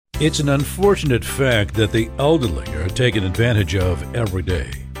It's an unfortunate fact that the elderly are taken advantage of every day.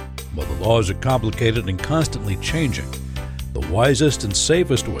 While the laws are complicated and constantly changing, the wisest and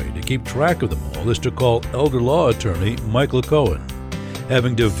safest way to keep track of them all is to call elder law attorney Michael Cohen.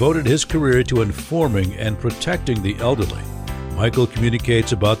 Having devoted his career to informing and protecting the elderly, Michael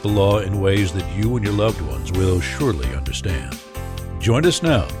communicates about the law in ways that you and your loved ones will surely understand. Join us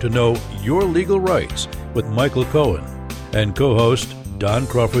now to know your legal rights with Michael Cohen and co-host Don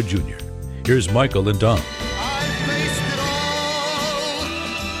Crawford Jr. Here's Michael and Don. I faced it all,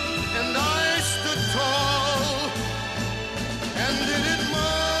 and I stood tall, and did it my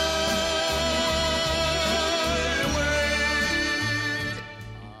way.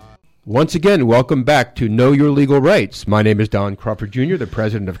 Once again, welcome back to Know Your Legal Rights. My name is Don Crawford Jr., the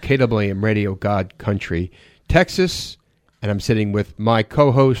president of KWAM Radio God Country, Texas, and I'm sitting with my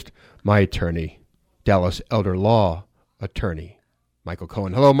co-host, my attorney, Dallas Elder Law Attorney, Michael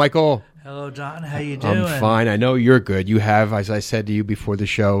Cohen. Hello, Michael. Hello, Don. How you doing? I'm fine. I know you're good. You have, as I said to you before the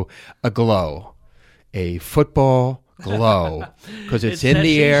show, a glow, a football glow, because it's in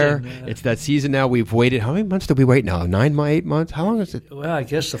the air. Yeah. It's that season now. We've waited. How many months did we wait now? 8 months? How long is it? Well, I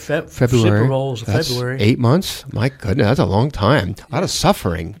guess the February. Super Bowl's That's February. 8 months? My goodness, that's a long time. A lot of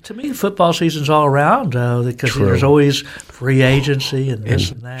suffering. To me, the football season's all around, because True. there's always free agency and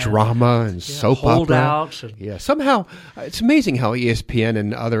this and that. Drama and soap opera. Holdouts. Yeah, somehow, it's amazing how ESPN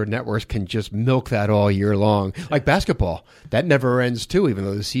and other networks can just milk that all year long. Like basketball, that never ends too, even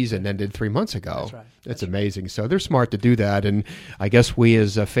though the season ended 3 months ago. That's right. It's amazing. So they're smart to do that, and I guess we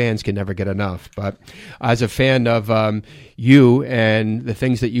as fans can never get enough. But as a fan of you and the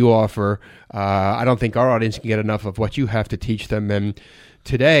things that you offer, I don't think our audience can get enough of what you have to teach them. And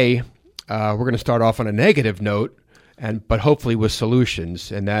today, we're going to start off on a negative note, but hopefully with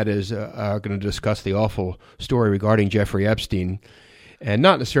solutions, and that is going to discuss the awful story regarding Jeffrey Epstein, and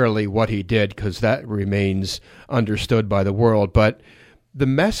not necessarily what he did, because that remains understood by the world, but the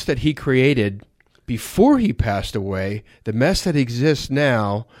mess that he created before he passed away, the mess that exists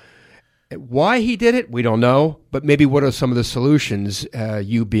now. Why he did it, we don't know, but maybe what are some of the solutions,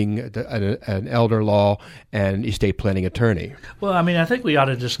 you being an elder law and estate planning attorney? Well, I mean, I think we ought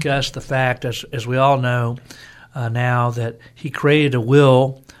to discuss the fact, as we all know now, that he created a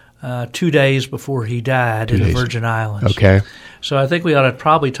will 2 days before he died in the Virgin Islands. Okay. So I think we ought to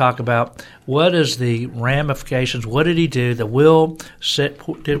probably talk about what is the ramifications. What did he do? The will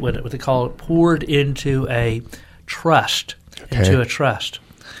did what they call it, poured into a trust,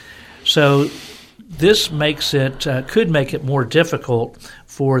 So this makes it could make it more difficult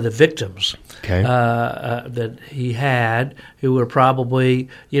for the victims that he had, who were probably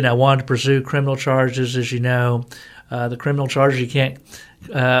wanted to pursue criminal charges. As you know, the criminal charges you can't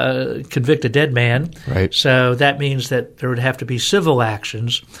convict a dead man. Right. So that means that there would have to be civil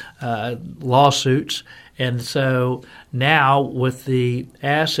actions, lawsuits. And so now with the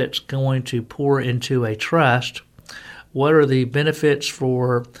assets going to pour into a trust, what are the benefits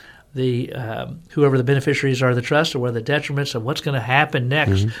for the whoever the beneficiaries are of the trust, or what are the detriments of what's going to happen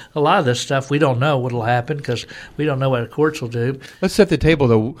next? Mm-hmm. A lot of this stuff we don't know what will happen because we don't know what the courts will do. Let's set the table,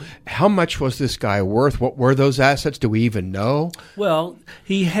 though. How much was this guy worth? What were those assets? Do we even know? Well,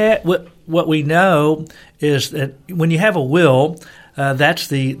 he had what we know is that when you have a will, that's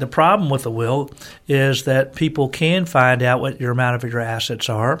the problem with the will is that people can find out what your amount of your assets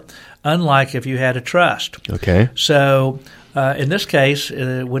are, unlike if you had a trust. Okay. So in this case,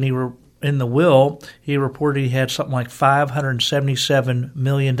 when he were in the will, he reported he had something like $577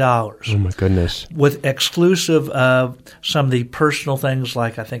 million. Oh, my goodness. With exclusive of some of the personal things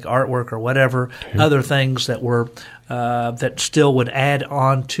like I think artwork or whatever, other things that were that still would add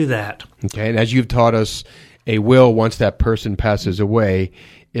on to that. Okay, and as you've taught us, a will, once that person passes away,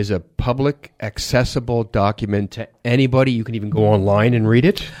 is a public, accessible document to anybody. You can even go online and read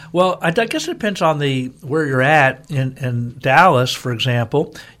it. Well, I guess it depends on where you're at. In Dallas, for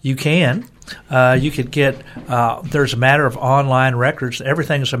example, you can. You could get there's a matter of online records.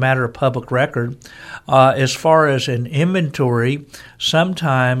 Everything is a matter of public record. As far as an inventory,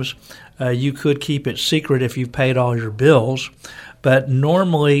 sometimes you could keep it secret if you've paid all your bills. But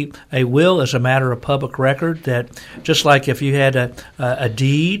normally a will is a matter of public record that just like if you had a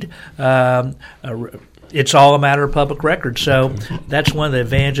deed, it's all a matter of public record. So that's one of the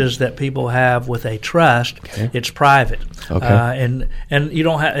advantages that people have with a trust. Okay. It's private. Okay. And you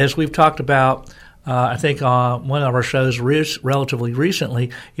don't have, as we've talked about, I think on one of our shows relatively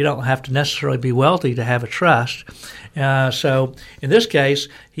recently, you don't have to necessarily be wealthy to have a trust. So in this case,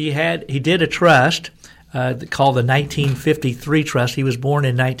 he did a trust. Called the 1953 trust. He was born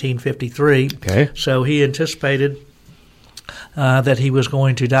in 1953, so he anticipated that he was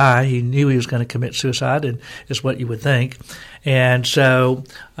going to die. He knew he was going to commit suicide, and is what you would think. And so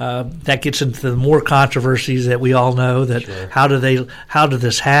that gets into the more controversies that we all know. That how did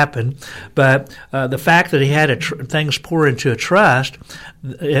this happen? But the fact that he had things pour into a trust,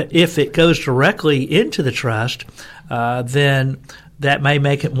 if it goes directly into the trust, then that may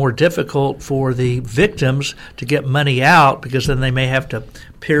make it more difficult for the victims to get money out, because then they may have to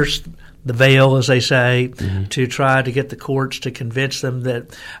pierce the veil, as they say, to try to get the courts to convince them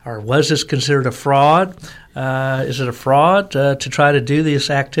that, or was this considered a fraud? Is it a fraud to try to do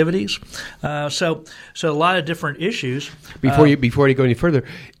these activities? So a lot of different issues. Before you go any further,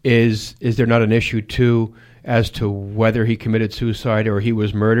 is there not an issue too as to whether he committed suicide or he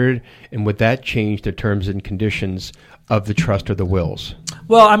was murdered, and would that change the terms and conditions of the trust or the wills?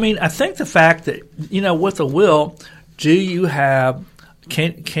 Well, I mean, I think the fact that, with a will, do you have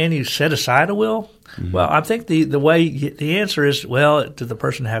can you set aside a will? Mm-hmm. Well, I think the answer is, well, did the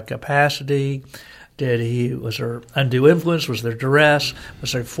person have capacity? Was there undue influence? Was there duress?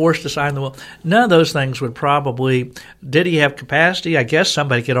 Was there forced to sign the will? None of those things would probably. Did he have capacity? I guess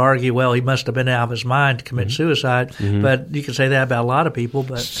somebody could argue, well, he must have been out of his mind to commit suicide. Mm-hmm. But you can say that about a lot of people.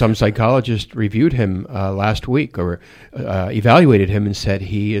 But some psychologists reviewed him last week, or evaluated him, and said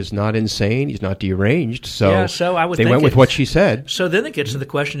he is not insane. He's not deranged. So I would they went with what she said. So then it gets to the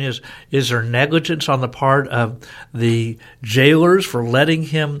question: is there negligence on the part of the jailers for letting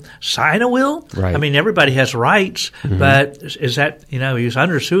him sign a will? Right. I mean, everybody has rights, but is that, he's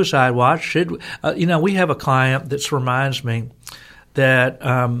under suicide watch? We have a client that reminds me that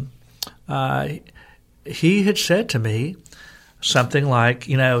he had said to me something like,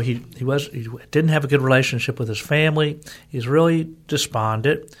 he didn't have a good relationship with his family. He's really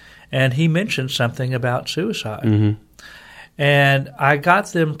despondent, and he mentioned something about suicide. Mm-hmm. And I got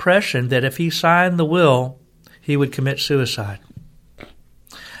the impression that if he signed the will, he would commit suicide.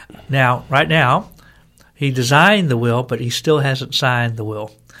 Now, right now, he designed the will, but he still hasn't signed the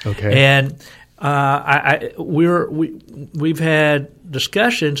will. Okay. And we've had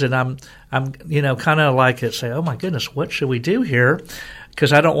discussions, and I'm kind of like say, oh my goodness, what should we do here?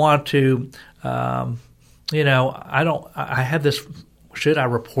 Because I don't want to, I have this. Should I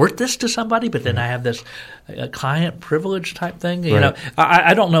report this to somebody? But then I have this client privilege type thing. Right.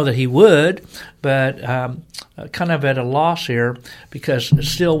 I don't know that he would, but kind of at a loss here, because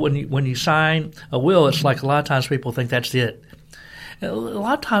still when you sign a will, it's like a lot of times people think that's it. A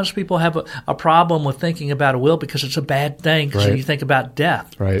lot of times people have a problem with thinking about a will because it's a bad thing, because you think about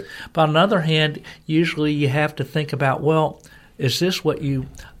death. Right. But on the other hand, usually you have to think about, well, is this what you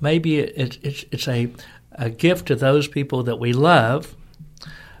 – maybe it's a gift to those people that we love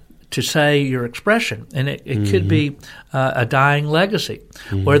to say your expression. And it could be a dying legacy,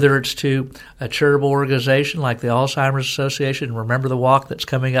 whether it's to a charitable organization like the Alzheimer's Association, Remember the Walk, that's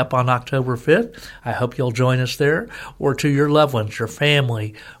coming up on October 5th. I hope you'll join us there, or to your loved ones, your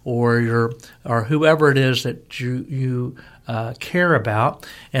family, or whoever it is that you care about.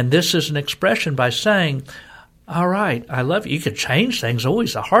 And this is an expression by saying, all right, I love you. You could change things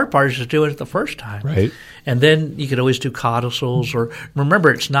always. The hard part is just doing it the first time. Right. And then you could always do codicils, or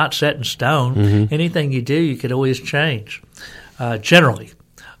remember, it's not set in stone. Mm-hmm. Anything you do, you could always change, generally.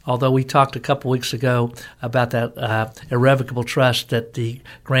 Although we talked a couple weeks ago about that irrevocable trust that the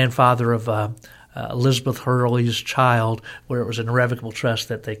grandfather of Elizabeth Hurley's child, where it was an irrevocable trust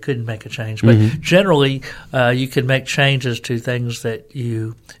that they couldn't make a change. But generally, you can make changes to things that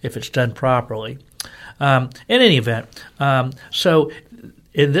if it's done properly. In any event, so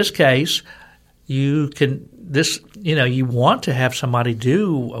in this case, you want to have somebody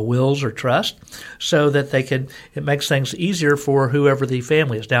do a wills or trust so that it makes things easier for whoever the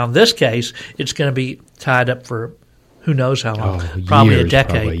family is. Now, in this case, it's going to be tied up for who knows how long, probably years, a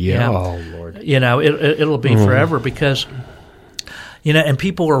decade. Probably, yeah. Oh, Lord. It'll be forever, because and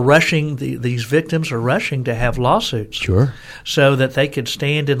people are rushing, these victims are rushing to have lawsuits. Sure. So that they could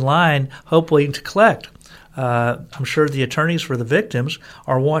stand in line, hopefully, to collect. I'm sure the attorneys for the victims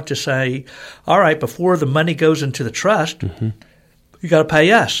want to say, all right, before the money goes into the trust, you got to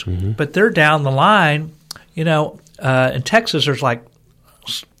pay us. Mm-hmm. But they're down the line. In Texas, there's like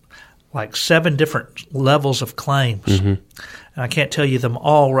 7 different levels of claims. Mm-hmm. And I can't tell you them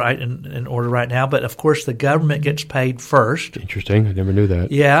all right in order right now, but of course the government gets paid first. Interesting. I never knew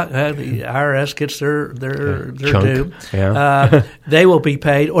that. Yeah, the IRS gets their chunk. due. Yeah. They will be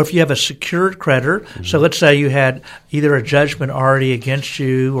paid. Or if you have a secured creditor, so let's say you had either a judgment already against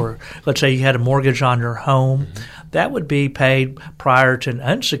you, or let's say you had a mortgage on your home, that would be paid prior to an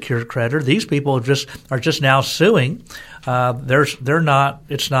unsecured creditor. These people are just now suing. they're not.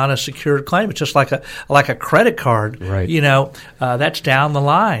 It's not a secured claim. It's just like a credit card. Right. That's down the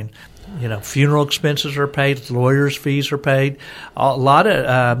line. Funeral expenses are paid, lawyers' fees are paid. A lot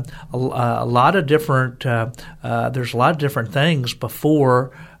of different. There's a lot of different things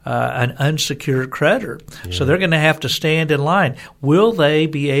before an unsecured creditor. Yeah. So they're going to have to stand in line. Will they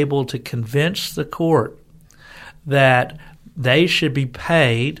be able to convince the court that they should be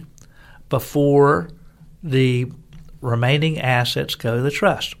paid before the remaining assets go to the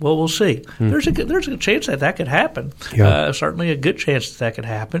trust? Well, we'll see. There's a good chance that could happen. Yeah. Certainly a good chance that could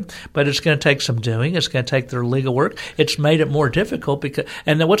happen, but it's going to take some doing. It's going to take their legal work. It's made it more difficult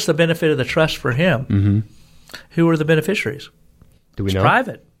and then what's the benefit of the trust for him? Mm-hmm. Who are the beneficiaries? Do we know?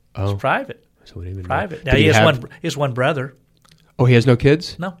 Private. Oh. It's private. So we don't even private. Know. Now he has one brother. Oh, he has no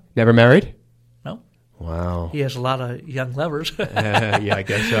kids? No. Never married? No. Wow. He has a lot of young lovers. Yeah, I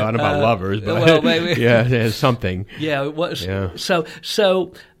guess so. I don't know about lovers, but well, maybe. Yeah, there's something. Yeah, it was. Yeah. So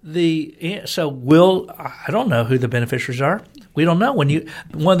I don't know who the beneficiaries are. We don't know.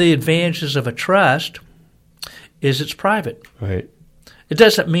 One of the advantages of a trust is it's private. Right. It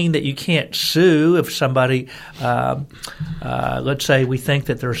doesn't mean that you can't sue if somebody, let's say we think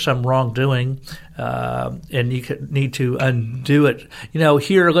that there's some wrongdoing, and you could need to undo it.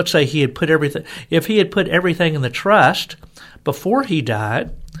 Here, let's say he had put everything. If he had put everything in the trust before he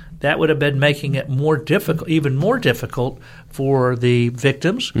died, that would have been making it even more difficult for the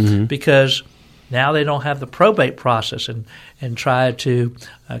victims, because now they don't have the probate process and try to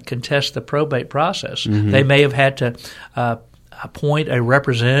contest the probate process. They may have had to appoint a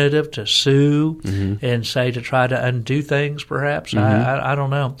representative to sue and say to try to undo things, perhaps. I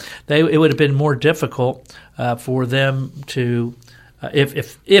don't know. It would have been more difficult for them to,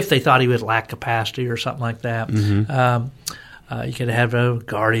 if they thought he would lack capacity or something like that. You could have a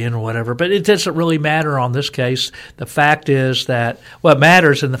guardian or whatever, but it doesn't really matter on this case. The fact is that what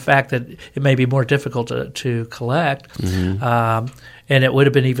matters in the fact that it may be more difficult to collect, and it would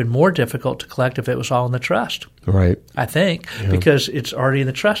have been even more difficult to collect if it was all in the trust. Right. I think, because it's already in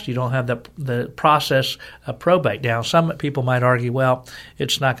the trust. You don't have the process of probate. Now, some people might argue, well,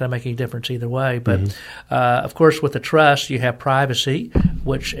 it's not going to make any difference either way. But, of course, with the trust, you have privacy,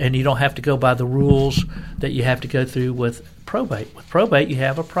 and you don't have to go by the rules that you have to go through with probate. With probate, you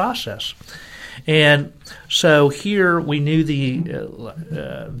have a process. And so here we knew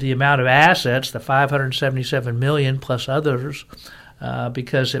the amount of assets, the $577 million plus others,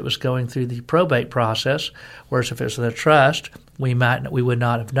 because it was going through the probate process. Whereas if it was in a trust, we would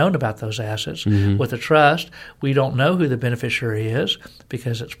not have known about those assets. With a trust, we don't know who the beneficiary is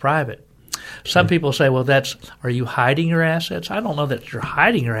because it's private. Some people say, well, are you hiding your assets? I don't know that you're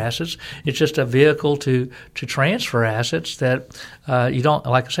hiding your assets. It's just a vehicle to transfer assets that you don't,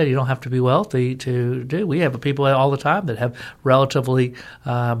 like I said, you don't have to be wealthy to do. We have people all the time that have relatively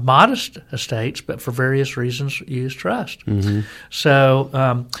modest estates, but for various reasons use trust.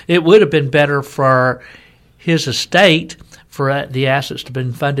 So it would have been better for his estate for the assets to have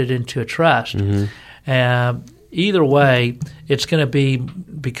been funded into a trust. Either way, it's going to be,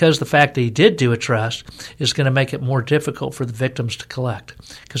 because the fact that he did do a trust is going to make it more difficult for the victims to collect,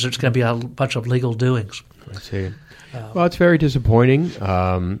 because there's going to be a bunch of legal doings. I see. Well, it's very disappointing.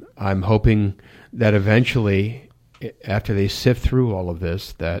 I'm hoping that eventually, after they sift through all of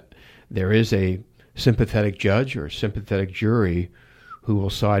this, that there is a sympathetic judge or sympathetic jury who will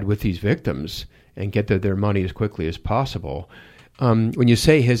side with these victims and get their money as quickly as possible. When you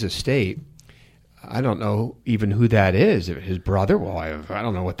say his estate, I don't know even who that is. His brother? Well, I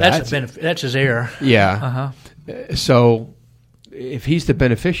don't know what that's. That's his heir. Yeah. So if he's the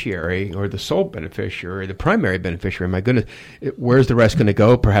beneficiary or the sole beneficiary, the primary beneficiary, my goodness, where's the rest going to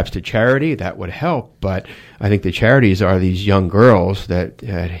go? Perhaps to charity? That would help. But I think the charities are these young girls that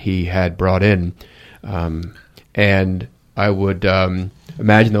he had brought in. And I would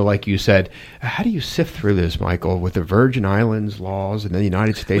imagine, though, like you said, how do you sift through this, Michael, with the Virgin Islands laws and the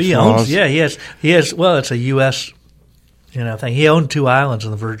United States laws? He has. Well, it's a U.S. thing. He owned 2 islands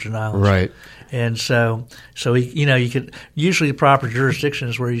in the Virgin Islands, right? And so he, you could usually the proper jurisdiction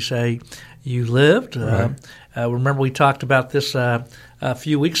is where you say you lived. Right. Remember we talked about this a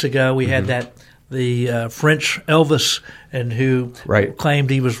few weeks ago. We had the French Elvis, and who claimed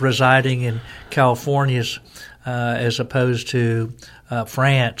he was residing in California as opposed to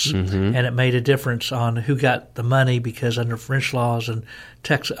France, and it made a difference on who got the money, because under French laws and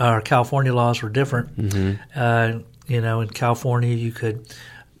California laws were different. In California you could,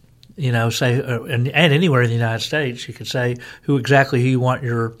 say, and anywhere in the United States you could say who you want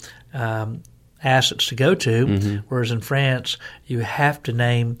your assets to go to, whereas in France, you have to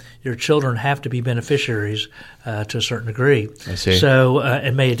name your children have to be beneficiaries to a certain degree. I see. So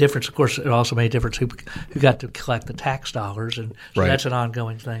it made a difference. Of course, it also made a difference who got to collect the tax dollars, and so Right. that's an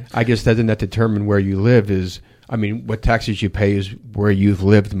ongoing thing. I guess doesn't that determine where you live? What taxes you pay is where you've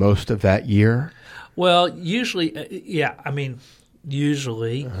lived most of that year? Well, usually,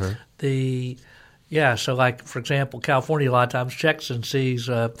 usually so like, for example, California a lot of times checks and sees,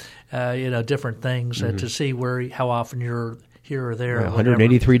 different things to see how often you're here or there. or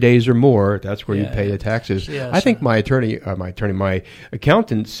 183 days or more, that's where you Yeah. pay the taxes. Yeah, I think my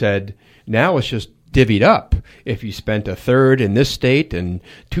accountant said now it's just divvied up. If you spent a third in this state and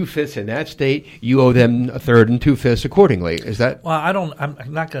 2/5 in that state, you owe them a third and 2/5 accordingly. Is that? Well, I'm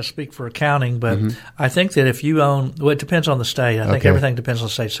not going to speak for accounting, but I think that if you own, it depends on the state. I think Okay. everything depends on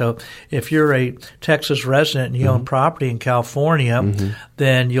the state. So if you're a Texas resident and you own property in California,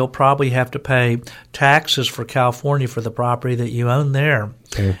 then you'll probably have to pay taxes for California for the property that you own there,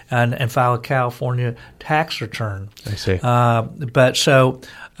 Okay. and file a California tax return. I see.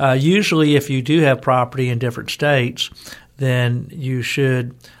 Usually if you do have property in different states, then you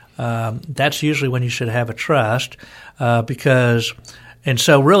should, that's usually when you should have a trust, and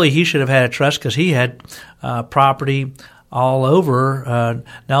so really he should have had a trust because he had property all over,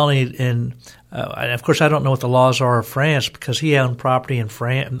 not only in, and of course I don't know what the laws are of France because he owned property in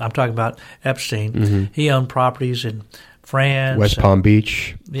France. I'm talking about Epstein. He owned properties in France, West Palm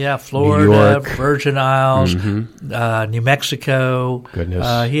Beach. yeah, Florida, New York. Virgin Isles, New Mexico.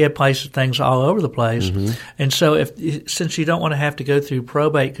 Goodness. He had things all over the place. And so since you don't want to have to go through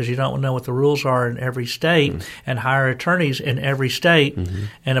probate because you don't know what the rules are in every state and hire attorneys in every state,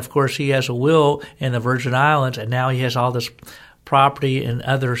 and of course he has a will in the Virgin Islands and now he has all this property in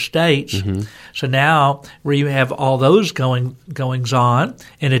other states. So now where you have all those goings on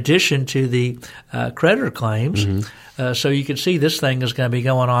in addition to the creditor claims, so you can see this thing is going to be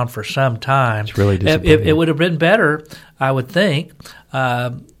going on for some time. It's really disappointing. It would have been better, I would think,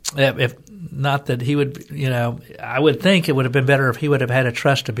 if not that he would, I would think it would have been better if he would have had a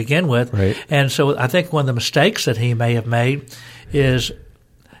trust to begin with. Right. And so I think one of the mistakes that he may have made is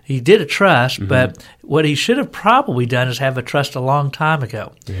he did a trust, but what he should have probably done is have a trust a long time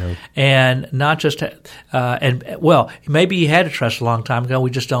ago, and not just maybe he had a trust a long time ago. We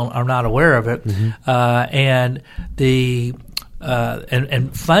just are not aware of it, and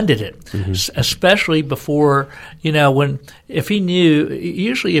funded it, especially before if he knew.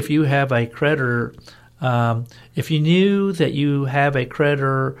 Usually, if you have a creditor. If you knew that you have a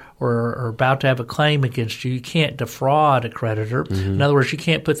creditor or are about to have a claim against you, you can't defraud a creditor. In other words, you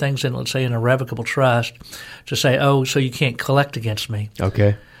can't put things in, let's say, an irrevocable trust to say, oh, so you can't collect against me.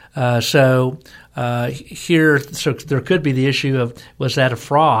 Okay. So there could be the issue of, was that a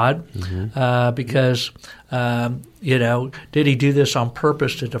fraud? Because, did he do this on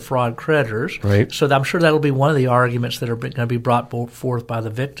purpose to defraud creditors? Right. So I'm sure that'll be one of the arguments that are going to be brought forth by the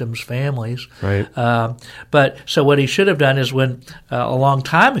victims' families. Right. But so what he should have done is when a long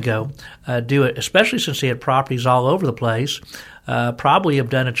time ago, do it, especially since he had properties all over the place, probably have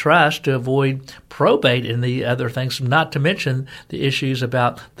done a trust to avoid probate and the other things, not to mention the issues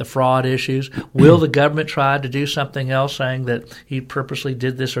about the fraud issues. Will the government try to do something else saying that he purposely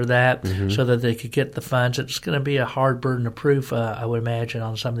did this or that so that they could get the funds? It's going to be a hard burden of proof, I would imagine,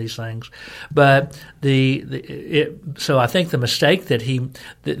 on some of these things. But so I think the mistake that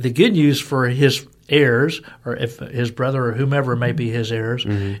the good news for his heirs, or if his brother or whomever may be his heirs,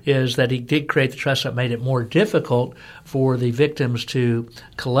 is that he did create the trust that made it more difficult for the victims to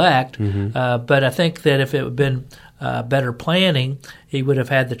collect. But I think that if it had been better planning, he would have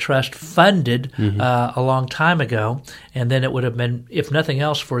had the trust funded a long time ago, and then it would have been, if nothing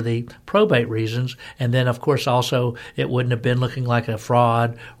else, for the probate reasons, and then, of course, also it wouldn't have been looking like a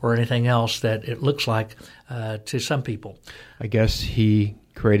fraud or anything else that it looks like to some people. I guess he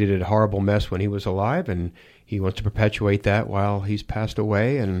created a horrible mess when he was alive, and he wants to perpetuate that while he's passed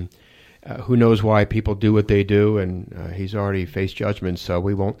away, and who knows why people do what they do, and he's already faced judgment, so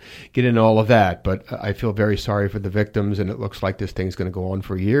we won't get into all of that. But I feel very sorry for the victims, and it looks like this thing's going to go on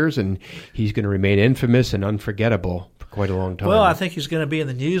for years, and he's going to remain infamous and unforgettable for quite a long time. Well, I think he's going to be in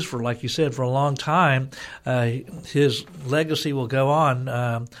the news for, like you said, for a long time. His legacy will go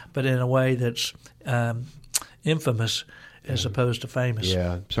on, but in a way that's infamous as opposed to famous.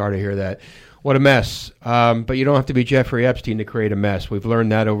 Yeah, sorry to hear that. What a mess. But you don't have to be Jeffrey Epstein to create a mess. We've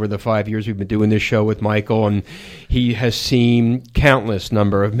learned that over the 5 years we've been doing this show with Michael, and he has seen countless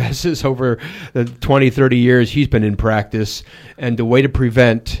number of messes over the 20, 30 years he's been in practice. And the way to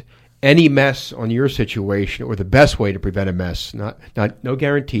prevent any mess on your situation, or the best way to prevent a mess, no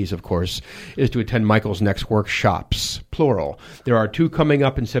guarantees, of course, is to attend Michael's next workshops, plural. There are 2 coming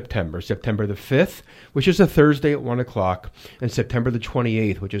up in September. September the 5th, which is a Thursday at 1 o'clock, and September the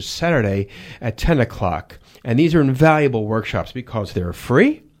 28th, which is Saturday at 10 o'clock. And these are invaluable workshops because they're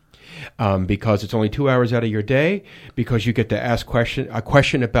free, because it's only 2 hours out of your day, because you get to ask a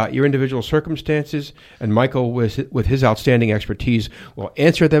question about your individual circumstances, and Michael, with his outstanding expertise, will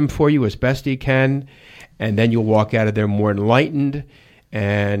answer them for you as best he can, and then you'll walk out of there more enlightened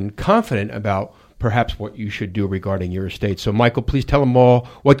and confident about perhaps what you should do regarding your estate. So, Michael, please tell them all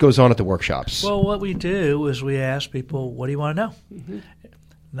what goes on at the workshops. Well, what we do is we ask people, what do you want to know? Mm-hmm.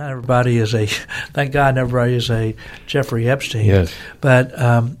 Not everybody is thank God, everybody is a Jeffrey Epstein. Yes. But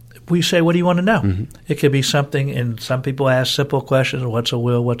we say, what do you want to know? Mm-hmm. It could be something, and some people ask simple questions, what's a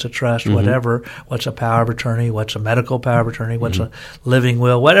will, what's a trust, mm-hmm. whatever, what's a power of attorney, what's a medical power of attorney, what's a living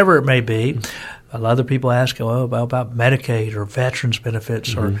will, whatever it may be. Other people ask about Medicaid or veterans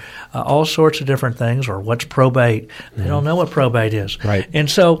benefits or all sorts of different things, or what's probate. They don't know what probate is. Right.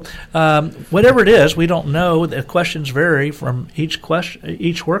 And so whatever it is, we don't know. The questions vary from each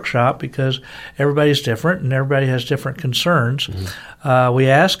workshop because everybody's different and everybody has different concerns. We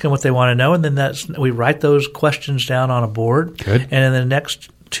ask them what they want to know, and then we write those questions down on a board. Good. And in the next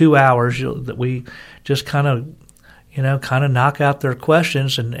 2 hours, we just kind of knock out their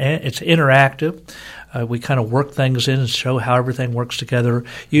questions, and it's interactive. We kind of work things in and show how everything works together.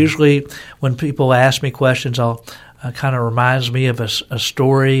 Usually when people ask me questions, I'll kind of reminds me of a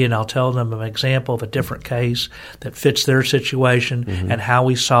story, and I'll tell them an example of a different case that fits their situation and how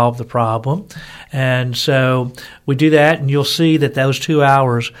we solve the problem. And so we do that, and you'll see that those 2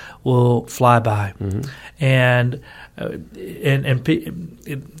 hours will fly by. And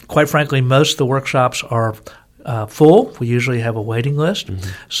quite frankly, most of the workshops are full. We usually have a waiting list.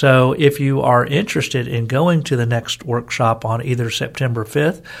 So if you are interested in going to the next workshop on either September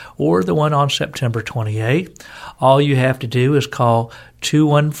 5th or the one on September 28th, all you have to do is call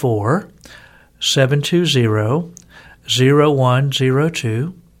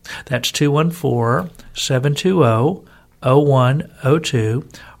 214-720-0102. That's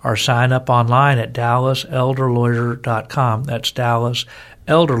 214-720-0102, or sign up online at DallasElderLawyer.com. That's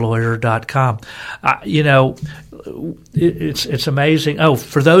DallasElderLawyer.com. It's amazing. Oh,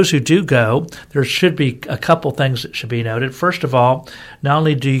 for those who do go, there should be a couple things that should be noted. First of all, not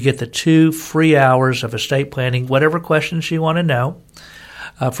only do you get the 2 free hours of estate planning, whatever questions you want to know,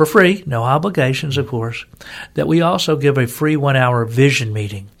 for free, no obligations, of course, that we also give a free 1-hour vision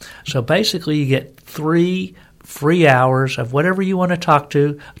meeting. So basically you get 3 free hours of whatever you want to talk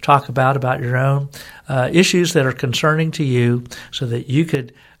about your own issues that are concerning to you, so that you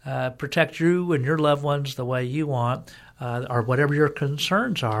could protect you and your loved ones the way you want, or whatever your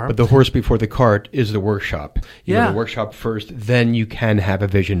concerns are. But the horse before the cart is the workshop. You Yeah. go to the workshop first, then you can have a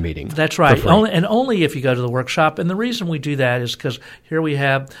vision meeting. That's right. For free. Only if you go to the workshop. And the reason we do that is because here we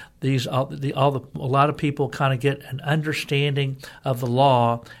have a lot of people kind of get an understanding of the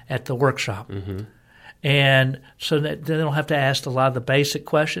law at the workshop. And so that they don't have to ask a lot of the basic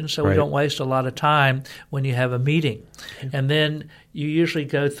questions, so we don't waste a lot of time when you have a meeting. And then you usually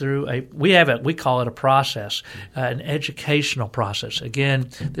go through we call it a process, an educational process. Again,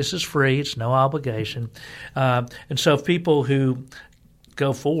 this is free, it's no obligation. And so if people who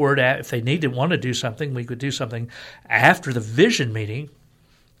go forward, if they want to do something, we could do something after the vision meeting.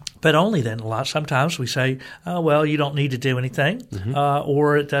 But only then. Sometimes we say, oh, well, you don't need to do anything,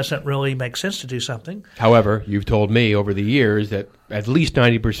 or it doesn't really make sense to do something. However, you've told me over the years that at least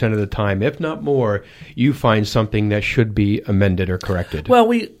 90% of the time, if not more, you find something that should be amended or corrected.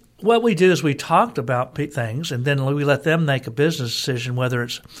 Well, what we do is we talked about things, and then we let them make a business decision whether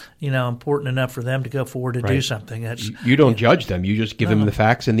it's important enough for them to go forward to do something. You don't judge them. You just give them the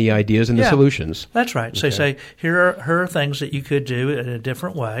facts and the ideas and the solutions. That's right. So say, here are things that you could do in a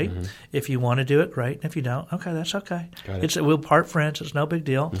different way. If you want to do it, great. And if you don't, okay, that's okay. We'll part friends. It's no big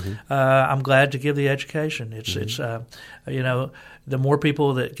deal. I'm glad to give the education. It's the more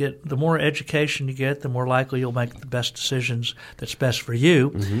people the more education you get, the more likely you'll make the best decisions that's best for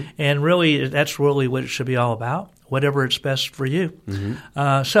you. And really, that's really what it should be all about, whatever it's best for you. We do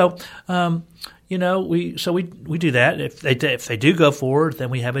that. If they do go forward, then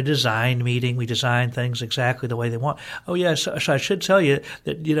we have a design meeting. We design things exactly the way they want. Oh, yes, so I should tell you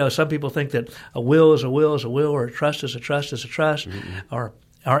that, some people think that a will is a will is a will, or a trust is a trust is a trust, or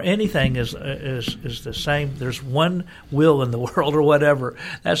or anything is the same. There's one will in the world or whatever.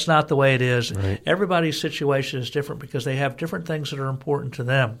 That's not the way it is. Right. Everybody's situation is different because they have different things that are important to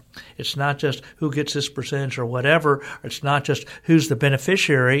them. It's not just who gets this percentage or whatever. It's not just who's the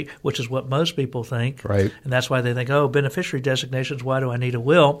beneficiary, which is what most people think. Right. And that's why they think, oh, beneficiary designations, why do I need a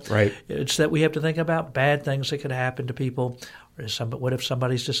will? Right. It's that we have to think about bad things that could happen to people. What if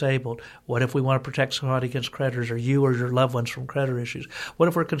somebody's disabled? What if we want to protect somebody against creditors, or you or your loved ones from creditor issues? What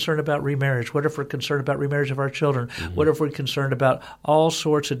if we're concerned about remarriage? What if we're concerned about remarriage of our children? Mm-hmm. What if we're concerned about all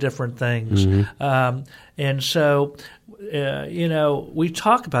sorts of different things? Mm-hmm. And so, we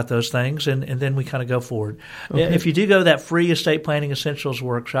talk about those things, and then we kind of go forward. Okay. If you do go to that free estate planning essentials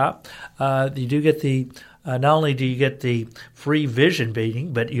workshop, you do get the not only do you get the free vision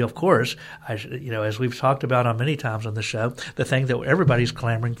meeting, but you, of course, as we've talked about on many times on the show, the thing that everybody's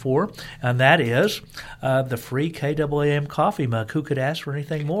clamoring for, and that is the free KAAM coffee mug. Who could ask for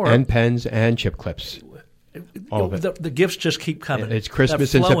anything more? And pens and chip clips. All of it. The gifts just keep coming. It's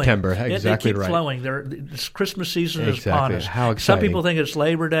Christmas in September. Exactly they keep right. flowing. It's Christmas season is upon us. How exciting. Some people think it's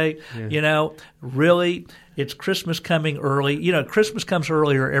Labor Day. Yeah. Really, it's Christmas coming early. Christmas comes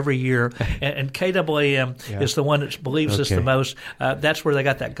earlier every year, and KAAM is the one that believes this the most. That's where they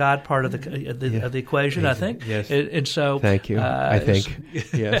got that God part of the equation, I think. Yes. And so, thank you. I think.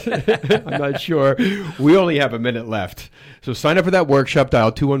 Yes. I'm not sure. We only have a minute left. So sign up for that workshop.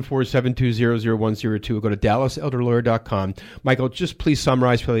 Dial 214-720-0102. Go to DallasElderLawyer.com. Michael, just please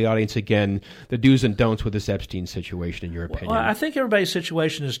summarize for the audience again the do's and don'ts with this Epstein situation, in your opinion. Well, I think everybody's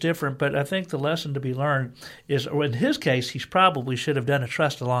situation is different, but I think the lesson to be learned is, or in his case, he probably should have done a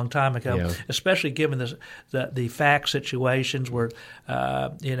trust a long time ago, especially given the fact situations where,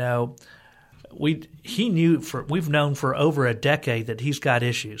 we've known for over a decade that he's got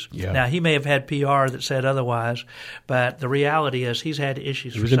issues. Yeah. Now, he may have had PR that said otherwise, but the reality is he's had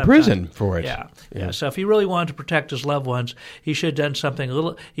issues. He was in prison for it. Yeah. So if he really wanted to protect his loved ones, he should have done something a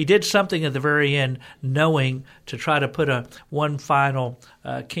little. He did something at the very end, knowing to try to put one final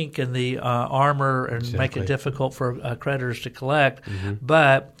kink in the armor and make it difficult for creditors to collect. Mm-hmm.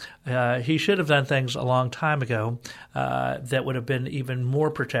 But he should have done things a long time ago that would have been even more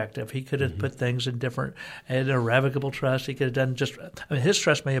protective. He could have put things in an irrevocable trust. He could have done his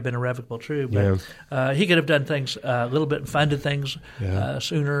trust may have been irrevocable, true, but he could have done things a little bit, funded things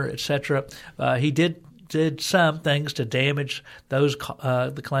sooner, etc. He did some things to damage those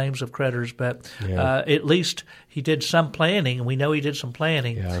the claims of creditors, but at least he did some planning, and we know he did some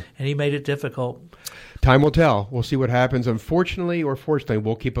planning, and he made it difficult. Time will tell. We'll see what happens. Unfortunately or fortunately,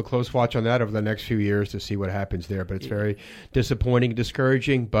 we'll keep a close watch on that over the next few years to see what happens there. But it's very disappointing,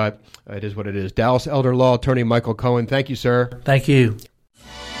 discouraging, but it is what it is. Dallas Elder Law Attorney Michael Cohen, thank you, sir. Thank you.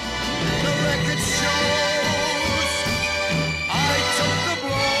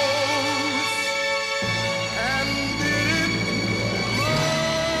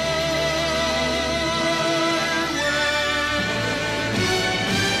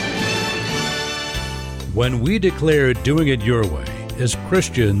 When we declare doing it your way, as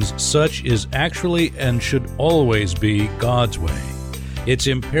Christians, such is actually and should always be God's way. It's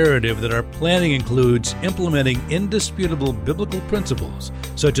imperative that our planning includes implementing indisputable biblical principles,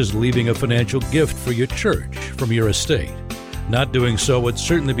 such as leaving a financial gift for your church from your estate. Not doing so would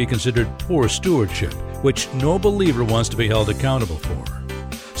certainly be considered poor stewardship, which no believer wants to be held accountable for.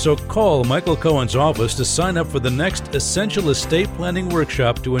 So call Michael Cohen's office to sign up for the next Essential Estate Planning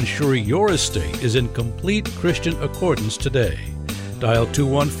Workshop to ensure your estate is in complete Christian accordance today. Dial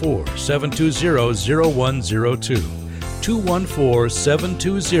 214-720-0102,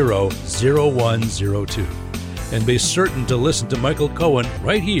 214-720-0102. And be certain to listen to Michael Cohen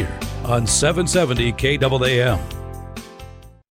right here on 770 KAAM.